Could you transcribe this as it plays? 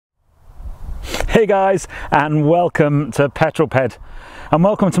Hey guys, and welcome to Petrol Ped, and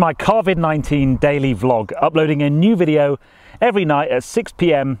welcome to my CarVid19 daily vlog, uploading a new video every night at 6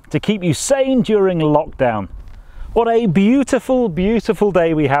 p.m. to keep you sane during lockdown. What a beautiful, beautiful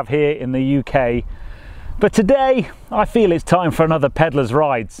day we have here in the UK. But today, I feel it's time for another Peddlerz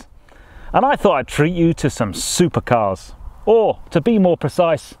rides. And I thought I'd treat you to some supercars, or to be more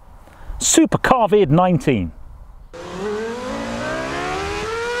precise, CarVid19.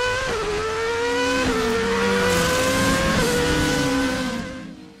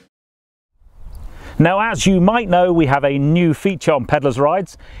 Now, as you might know, we have a new feature on Peddlerz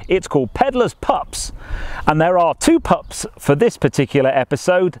Rides. It's called Peddlerz Pups, and there are two pups for this particular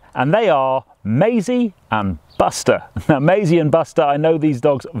episode, and they are Maisie and Buster. Now, Maisie and Buster, I know these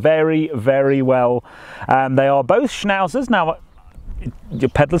dogs very, very well. They are both schnauzers. Now, your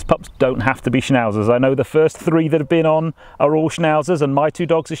Peddlerz pups don't have to be schnauzers. I know the first three that have been on are all schnauzers, and my two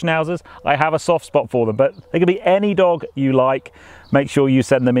dogs are schnauzers. I have a soft spot for them, but they can be any dog you like. Make sure you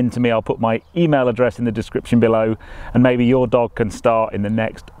send them in to me. I'll put my email address in the description below, and maybe your dog can start in the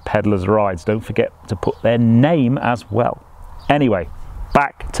next Peddlerz Rides. Don't forget to put their name as well. Anyway,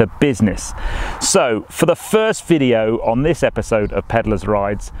 back to business. So for the first video on this episode of Peddlerz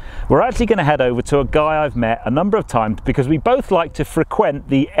Rides, we're actually going to head over to a guy I've met a number of times because we both like to frequent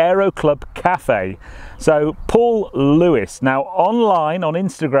the Aero Club Cafe. So Paul Lewis. Now online on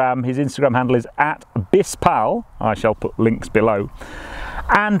Instagram, his Instagram handle is @bispal. I shall put links below.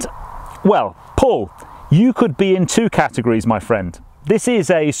 And well, Paul, you could be in two categories, my friend. This is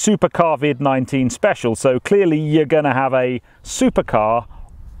a CarVid19 special, so clearly you're going to have a supercar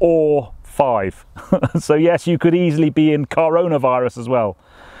or 5. So yes, you could easily be in coronavirus as well.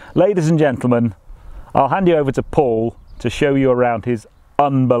 Ladies and gentlemen, I'll hand you over to Paul to show you around his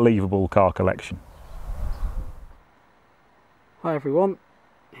unbelievable car collection. Hi everyone,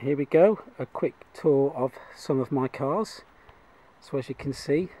 here we go, a quick tour of some of my cars. So as you can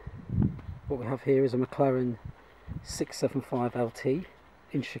see, what we have here is a McLaren 675 LT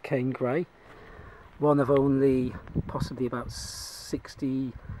in chicane grey, one of only possibly about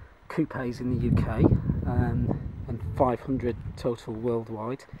 60 coupes in the UK, and 500 total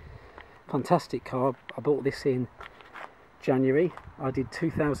worldwide. Fantastic car. I bought this in January. I did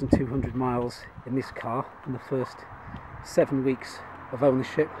 2,200 miles in this car in the first 7 weeks of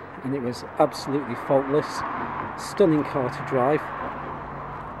ownership, and it was absolutely faultless. Stunning car to drive.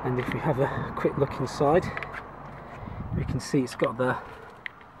 And if we have a quick look inside, we can see it's got the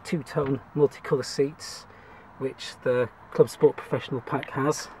two-tone multicolour seats, which the Club Sport Professional pack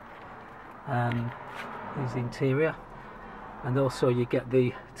has. Here's the interior, and also you get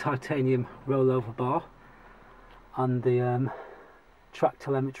the titanium rollover bar and the track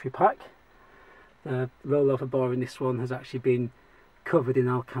telemetry pack. The rollover bar in this one has actually been covered in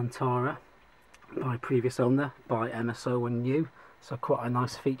Alcantara by previous owner, by MSO and new, so quite a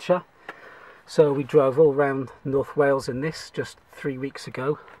nice feature. So we drove all around North Wales in this just 3 weeks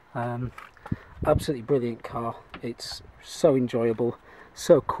ago. Absolutely brilliant car. It's so enjoyable,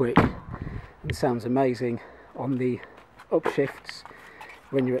 so quick, and sounds amazing on the upshifts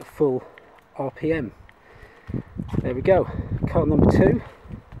when you're at full RPM. There we go, car number 2.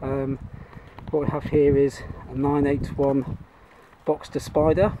 What we have here is a 981 Boxster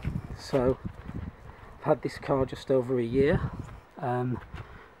Spider. So I've had this car just over a year.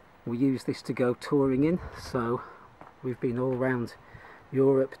 We use this to go touring in, so we've been all around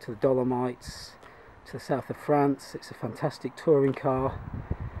Europe, to the Dolomites, to the south of France. It's a fantastic touring car.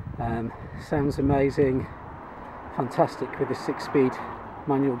 Sounds amazing, fantastic with a 6-speed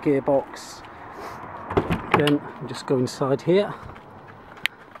manual gearbox. Again, I'll just go inside here.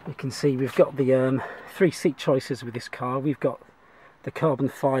 You can see we've got the 3 seat choices with this car. We've got the carbon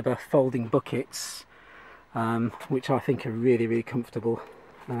fibre folding buckets, which I think are really, really comfortable.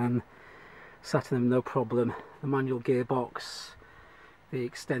 Sat in them no problem. The manual gearbox, the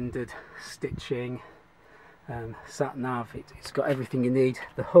extended stitching, sat nav, it's got everything you need.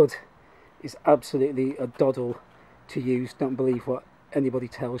 The hood is absolutely a doddle to use. Don't believe what anybody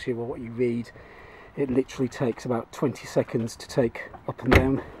tells you or what you read. It literally takes about 20 seconds to take up and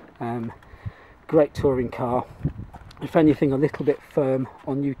down. Great touring car. If anything, a little bit firm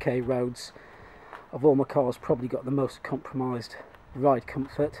on UK roads. Of all my cars, probably got the most compromised ride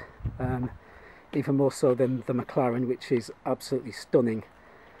comfort, even more so than the McLaren, which is absolutely stunning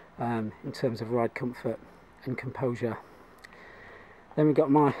in terms of ride comfort and composure. Then we've got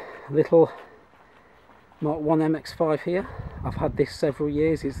my little Mark 1 MX-5 here. I've had this several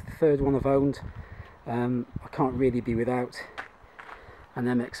years. It's the 3rd one I've owned. I can't really be without an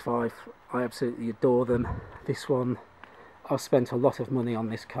MX-5. I absolutely adore them. This one, I've spent a lot of money on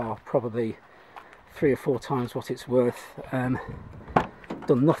this car, probably 3 or 4 times what it's worth.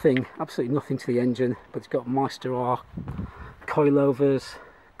 Done nothing, absolutely nothing to the engine, but it's got Meister R coilovers,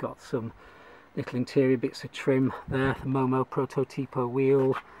 got some little interior bits of trim there, the Momo Prototipo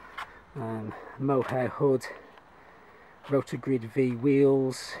wheel, mohair hood, Rotogrid V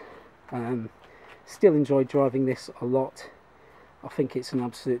wheels. Still enjoy driving this a lot. I think it's an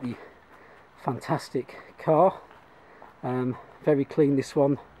absolutely fantastic car. Very clean, this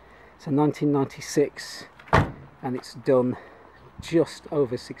one. It's a 1996 and it's done just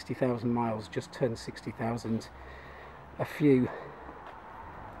over 60,000 miles, just turned 60,000 a few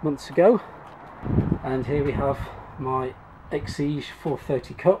months ago. And here we have my Exige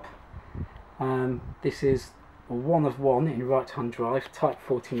 430 Cup. This is a 1 of 1 in right hand drive, Type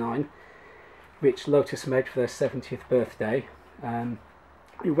 49, which Lotus made for their 70th birthday.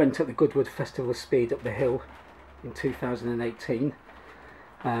 It went at the Goodwood Festival of Speed up the hill in 2018,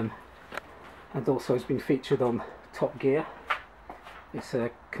 and also has been featured on Top Gear. It's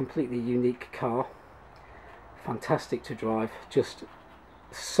a completely unique car, fantastic to drive, just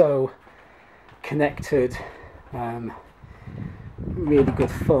so connected, really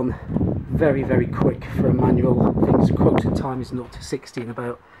good fun, very quick for a manual. I think its quoted time is 0 to 60 in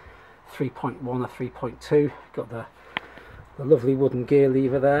about 3.1 or 3.2. Got the lovely wooden gear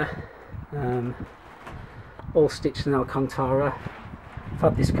lever there, all stitched in Alcantara. I've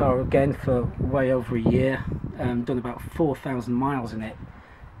had this car again for way over a year, done about 4,000 miles in it.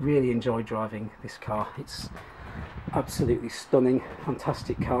 Really enjoy driving this car. It's absolutely stunning,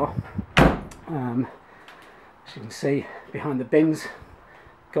 fantastic car. As you can see behind the bins,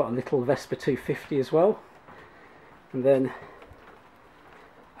 got a little Vespa 250 as well. And then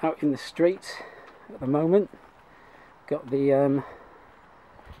out in the street at the moment, got the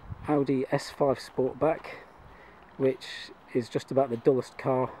Audi S5 Sportback, which is just about the dullest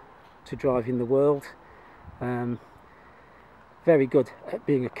car to drive in the world. Very good at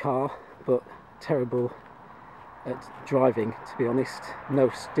being a car, but terrible at driving, to be honest. No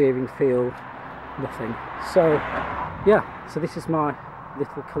steering feel, nothing. So yeah, so this is my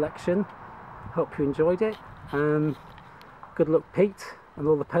little collection. Hope you enjoyed it. Good luck, Pete and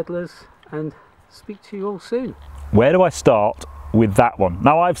all the peddlers, and speak to you all soon. Where do I start with that one?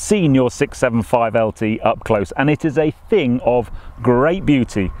 Now, I've seen your 675 LT up close and it is a thing of great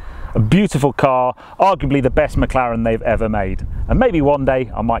beauty. A beautiful car, arguably the best McLaren they've ever made, and maybe one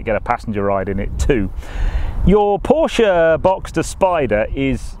day I might get a passenger ride in it too. Your Porsche Boxster Spider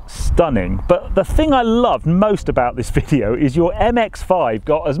is stunning, but the thing I loved most about this video is your MX-5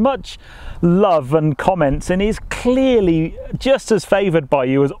 got as much love and comments and is clearly just as favoured by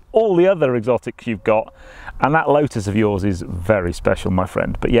you as all the other exotics you've got, and that Lotus of yours is very special, my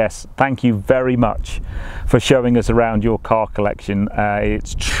friend. But yes, thank you very much for showing us around your car collection.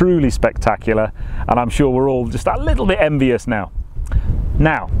 It's truly spectacular, and I'm sure we're all just a little bit envious now.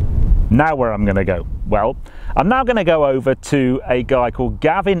 Now where I'm going to go? Well, I'm now going to go over to a guy called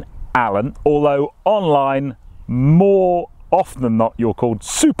Gavin Allen, although online more often than not you're called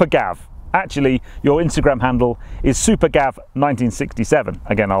SuperGav. Actually, your Instagram handle is SuperGav1967.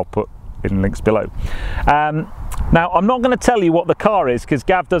 Again, I'll put in links below. Now, I'm not going to tell you what the car is because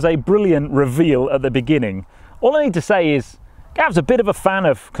Gav does a brilliant reveal at the beginning. All I need to say is Gav's a bit of a fan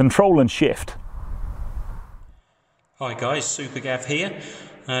of control and shift. Hi guys, SuperGav here,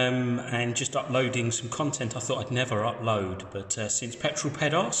 and just uploading some content I thought I'd never upload, but since Petrol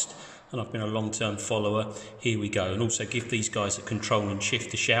asked, and I've been a long-term follower, here we go. And also give these guys at Control and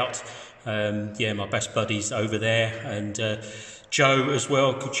Shift a shout. Yeah, my best buddies over there, and Joe as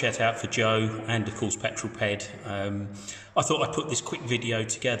well, good shout out for Joe, and of course Petrol Ped. I thought I'd put this quick video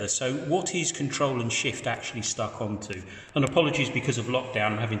together. So what is Control and Shift actually stuck onto? And apologies, because of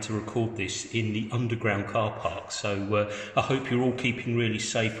lockdown I'm having to record this in the underground car park, so I hope you're all keeping really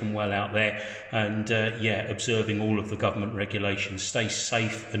safe and well out there, and yeah, observing all of the government regulations. Stay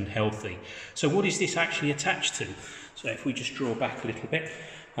safe and healthy. So what is this actually attached to? So if we just draw back a little bit,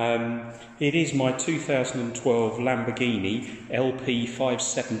 it is my 2012 Lamborghini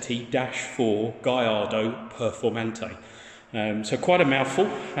LP570-4 Gallardo Performante. So quite a mouthful,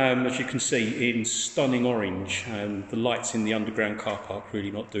 as you can see, in stunning orange. The lights in the underground car park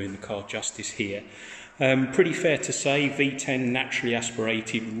really not doing the car justice here. Pretty fair to say, V10 naturally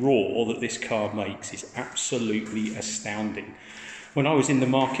aspirated roar that this car makes is absolutely astounding. When I was in the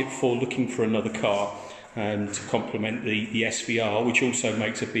market for looking for another car, to complement the SVR, which also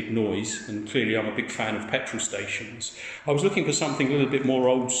makes a big noise, and clearly I'm a big fan of petrol stations, I was looking for something a little bit more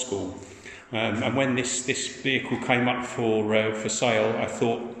old school. And when this vehicle came up for sale, I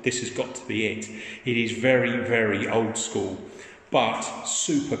thought this has got to be it. It is very, very old school, but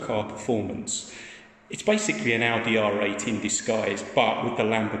supercar performance. It's basically an Audi R8 in disguise, but with the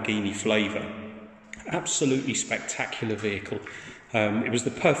Lamborghini flavour. Absolutely spectacular vehicle. It was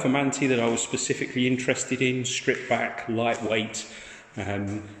the Performante that I was specifically interested in, stripped back, lightweight,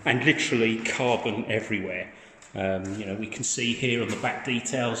 and literally carbon everywhere. You know, we can see here on the back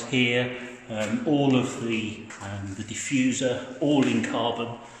details here, all of the diffuser, all in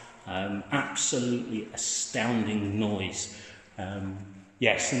carbon. Absolutely astounding noise.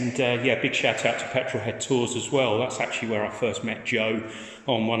 Yes, and yeah, big shout out to Petrol Head Tours as well. That's actually where I first met Joe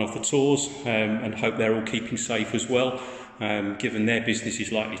on one of the tours, and hope they're all keeping safe as well, given their business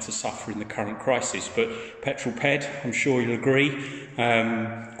is likely to suffer in the current crisis. But Petrol Ped, I'm sure you'll agree,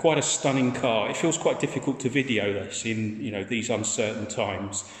 quite a stunning car. It feels quite difficult to video this in, you know, these uncertain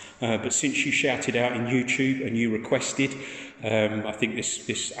times. But since you shouted out in YouTube and you requested, I think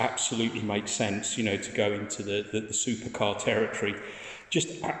this absolutely makes sense, you know, to go into the supercar territory.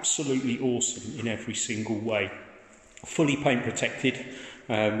 Just absolutely awesome in every single way. Fully paint protected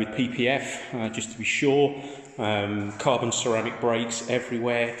with PPF, just to be sure. Carbon ceramic brakes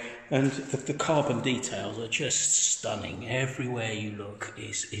everywhere. And the carbon details are just stunning. Everywhere you look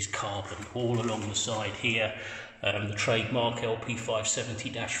is carbon, all along the side here. The trademark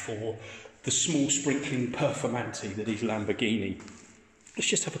LP570-4, the small sprinkling Performante that is Lamborghini. Let's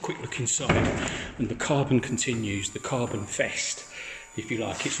just have a quick look inside, and the carbon continues, the carbon fest, if you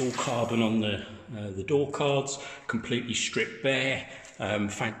like. It's all carbon on the door cards, completely stripped bare.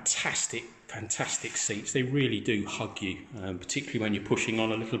 Fantastic seats. They really do hug you, particularly when you're pushing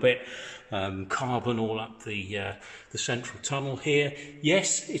on a little bit. Carbon all up the central tunnel here.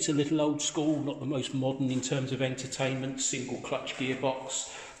 Yes, it's a little old school, not the most modern in terms of entertainment, single clutch gearbox,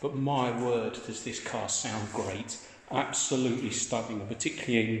 but my word, does this car sound great. Absolutely stunning,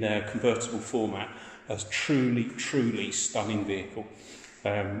 particularly in convertible format. A truly stunning vehicle.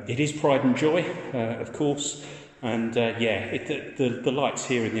 It is pride and joy, of course, and yeah, the lights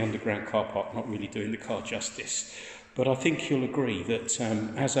here in the underground car park not really doing the car justice. But I think you'll agree that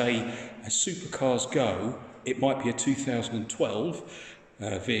as supercars go, it might be a 2012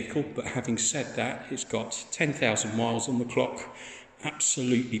 vehicle, but having said that, it's got 10,000 miles on the clock,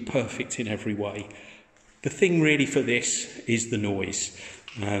 absolutely perfect in every way. The thing really for this is the noise.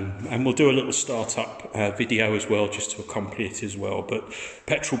 And we'll do a little startup video as well, just to accompany it as well. But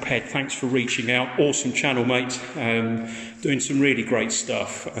Petrol Ped, thanks for reaching out. Awesome channel, mate. Doing some really great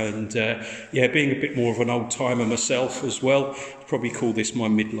stuff. And yeah, being a bit more of an old timer myself as well. Probably call this my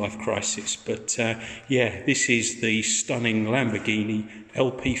midlife crisis. But yeah, this is the stunning Lamborghini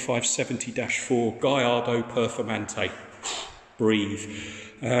LP570-4 Gallardo Performante. Breathe.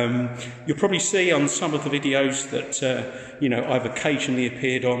 You'll probably see on some of the videos that you know, I've occasionally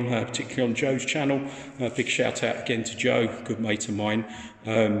appeared on, particularly on Joe's channel. Big shout out again to Joe, good mate of mine.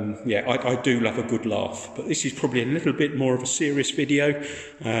 Yeah, I do love a good laugh, but this is probably a little bit more of a serious video.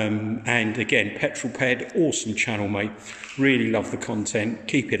 And again, Petrol Ped, awesome channel, mate. Really love the content.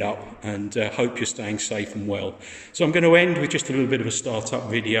 Keep it up, and hope you're staying safe and well. So I'm going to end with just a little bit of a startup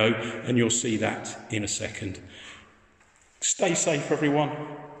video, and you'll see that in a second. Stay safe, everyone.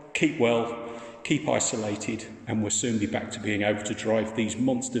 Keep well, keep isolated, and we'll soon be back to being able to drive these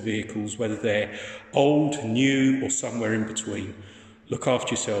monster vehicles, whether they're old, new, or somewhere in between. Look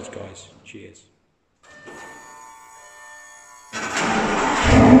after yourselves, guys. Cheers.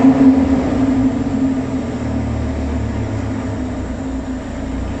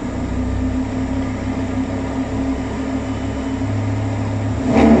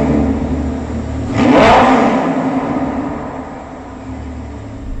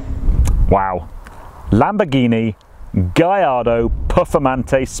 Wow, Lamborghini Gallardo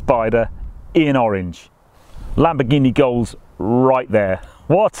Performante Spider in orange. Lamborghini goals right there.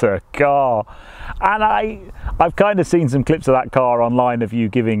 What a car. And I've kind of seen some clips of that car online of you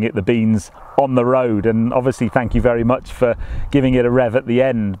giving it the beans on the road, and obviously thank you very much for giving it a rev at the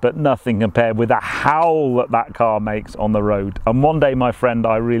end, but nothing compared with the howl that car makes on the road. And one day, my friend,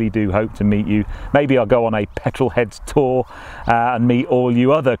 I really do hope to meet you. Maybe I'll go on a Petrol Heads tour and meet all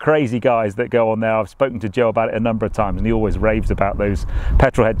you other crazy guys that go on there. I've spoken to Joe about it a number of times, and he always raves about those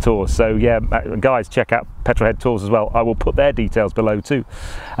Petrol Head tours. So yeah, guys, check out Petrol Head tours as well. I will put their details below too.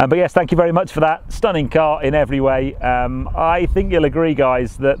 But yes, thank you very much for that. Stunning car in every way. I think you'll agree,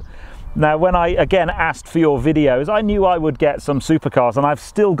 guys, that now when I again asked for your videos, I knew I would get some supercars, and I've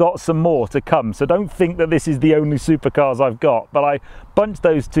still got some more to come. So don't think that this is the only supercars I've got, but I bunched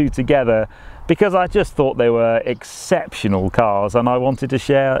those two together because I just thought they were exceptional cars, and I wanted to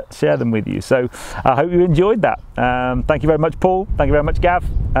share them with you. So I hope you enjoyed that. Thank you very much, Paul. Thank you very much, Gav.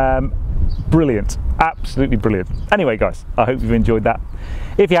 brilliant, absolutely brilliant. Anyway guys, I hope you've enjoyed that.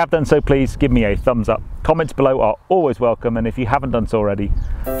 If you have done so, please give me a thumbs up. Comments below are always welcome, and if you haven't done so already,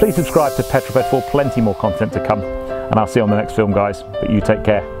 please subscribe to Petrol for plenty more content to come, and I'll see you on the next film guys. But you take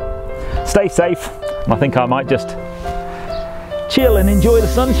care, stay safe, and I think I might just chill and enjoy the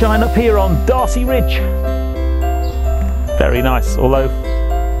sunshine up here on Darcy Ridge. Very nice, although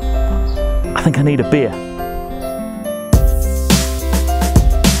I think I need a beer.